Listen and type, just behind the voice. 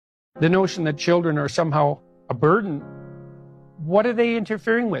The notion that children are somehow a burden, what are they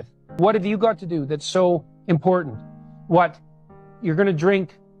interfering with? What have you got to do that's so important? What, you're going to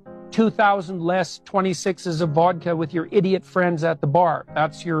drink 2,000 less 26s of vodka with your idiot friends at the bar?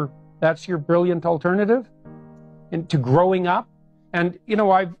 That's your brilliant alternative to growing up? And, you know,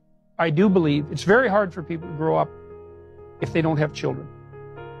 I do believe it's very hard for people to grow up if they don't have children.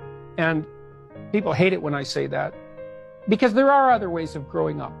 And people hate it when I say that, because there are other ways of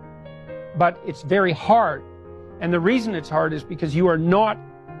growing up. But it's very hard. And the reason it's hard is because you are not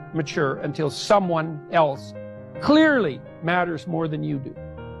mature until someone else clearly matters more than you do.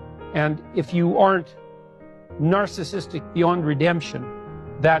 And if you aren't narcissistic beyond redemption,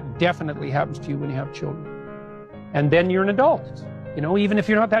 that definitely happens to you when you have children. And then you're an adult. You know, even if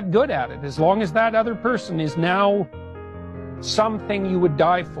you're not that good at it, as long as that other person is now something you would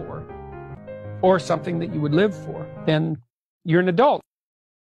die for, or something that you would live for, then you're an adult.